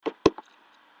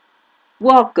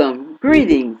Welcome,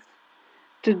 greetings.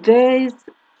 Today's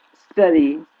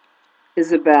study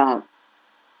is about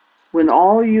when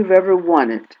all you've ever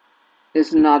wanted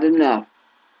is not enough,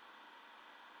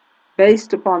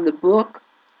 based upon the book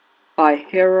by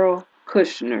Harold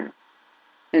Kushner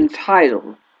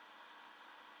entitled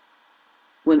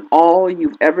When All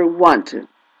You've Ever Wanted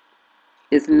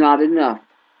is Not Enough,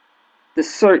 The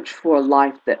Search for a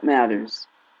Life That Matters.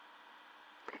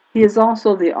 He is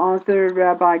also the author,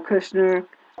 Rabbi Kushner,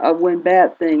 of When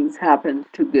Bad Things Happen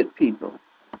to Good People.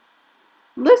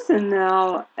 Listen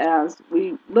now as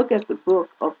we look at the book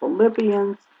of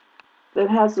Philippians that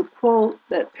has a quote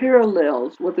that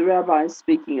parallels what the rabbi is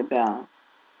speaking about.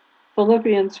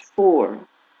 Philippians 4,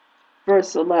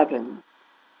 verse 11.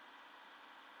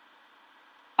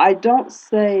 I don't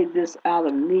say this out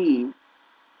of need,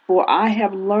 for I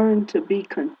have learned to be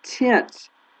content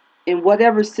in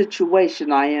whatever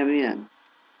situation I am in.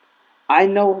 I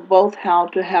know both how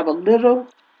to have a little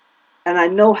and I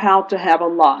know how to have a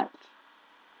lot.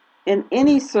 In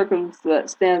any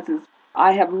circumstances,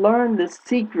 I have learned the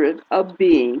secret of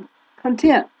being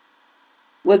content,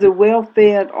 whether well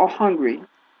fed or hungry,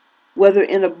 whether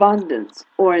in abundance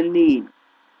or in need.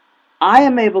 I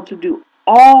am able to do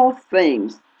all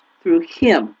things through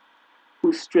Him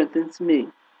who strengthens me.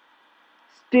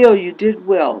 Still, you did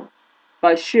well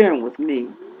by sharing with me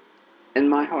in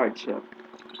my hardship.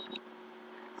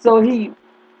 So he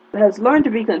has learned to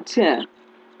be content,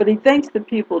 but he thanks the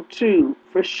people too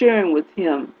for sharing with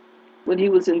him when he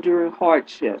was enduring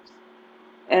hardships.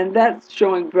 And that's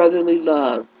showing brotherly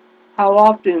love. How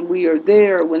often we are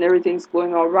there when everything's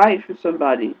going all right for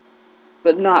somebody,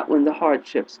 but not when the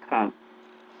hardships come.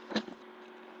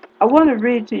 I want to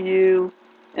read to you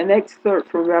an excerpt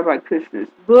from Rabbi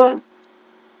Kushner's book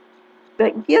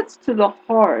that gets to the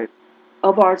heart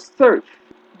of our search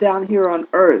down here on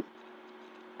earth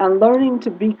and learning to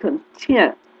be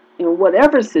content in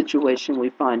whatever situation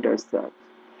we find ourselves.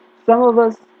 Some of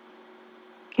us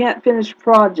can't finish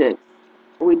projects,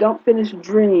 or we don't finish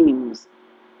dreams,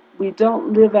 we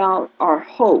don't live out our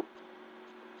hope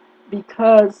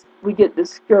because we get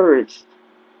discouraged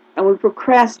and we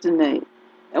procrastinate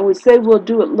and we say we'll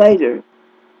do it later.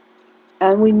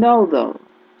 And we know, though,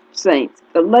 saints,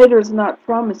 that later is not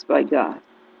promised by God.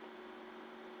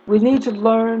 We need to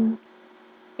learn,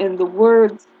 in the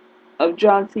words of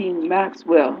John C.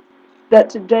 Maxwell, that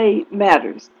today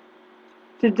matters.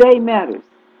 Today matters.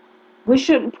 We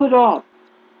shouldn't put off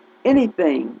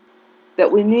anything that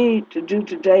we need to do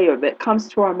today or that comes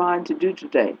to our mind to do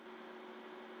today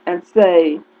and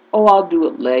say, oh, I'll do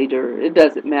it later. It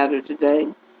doesn't matter today.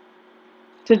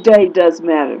 Today does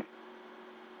matter.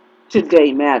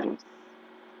 Today matters.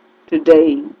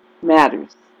 Today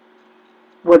matters.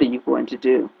 What are you going to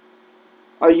do?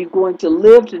 Are you going to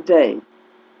live today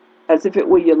as if it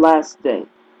were your last day?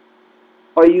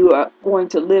 Are you going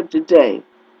to live today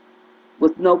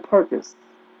with no purpose,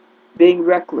 being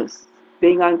reckless,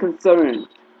 being unconcerned?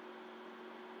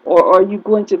 Or are you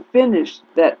going to finish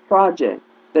that project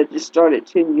that you started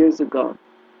 10 years ago?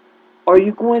 Are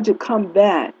you going to come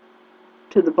back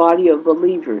to the body of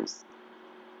believers?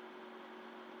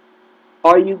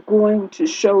 Are you going to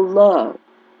show love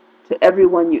to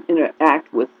everyone you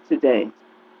interact with today?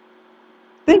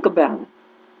 Think about it.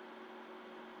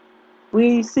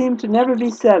 We seem to never be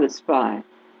satisfied,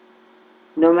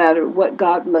 no matter what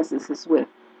God blesses us with.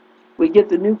 We get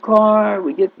the new car,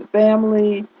 we get the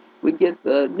family, we get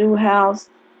the new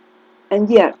house, and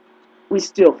yet we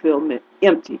still feel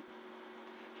empty.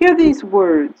 Hear these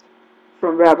words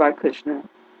from Rabbi Kushner.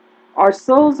 Our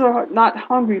souls are not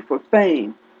hungry for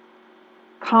fame,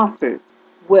 comfort,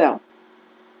 wealth,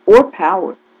 or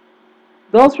power.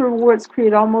 Those rewards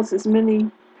create almost as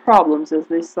many problems as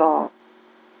they solve.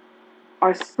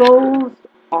 Our souls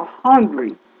are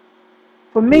hungry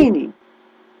for meaning,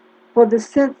 for the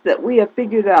sense that we have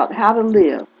figured out how to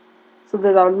live so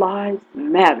that our lives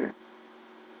matter,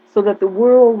 so that the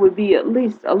world would be at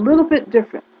least a little bit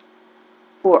different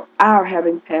for our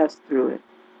having passed through it.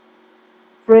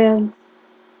 Friends,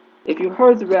 if you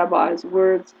heard the rabbi's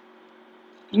words,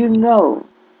 you know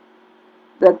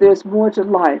that there's more to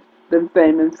life than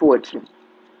fame and fortune,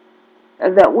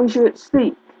 and that we should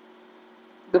seek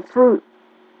the fruit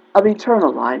of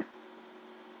eternal life,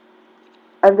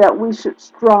 and that we should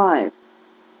strive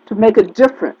to make a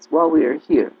difference while we are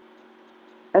here.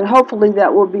 And hopefully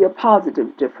that will be a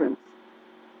positive difference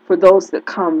for those that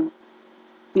come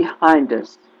behind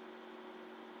us.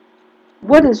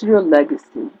 What is your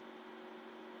legacy?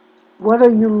 What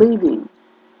are you leaving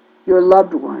your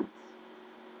loved ones?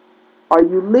 Are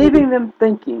you leaving them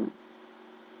thinking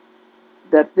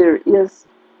that there is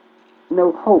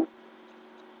no hope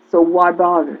So why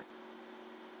bother?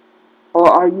 Or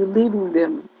are you leaving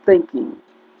them thinking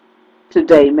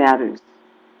today matters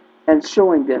and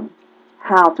showing them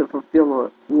how to fulfill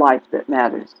a life that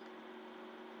matters?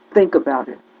 Think about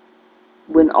it.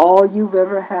 When all you've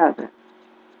ever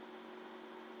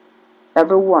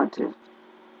wanted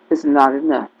is not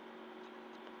enough.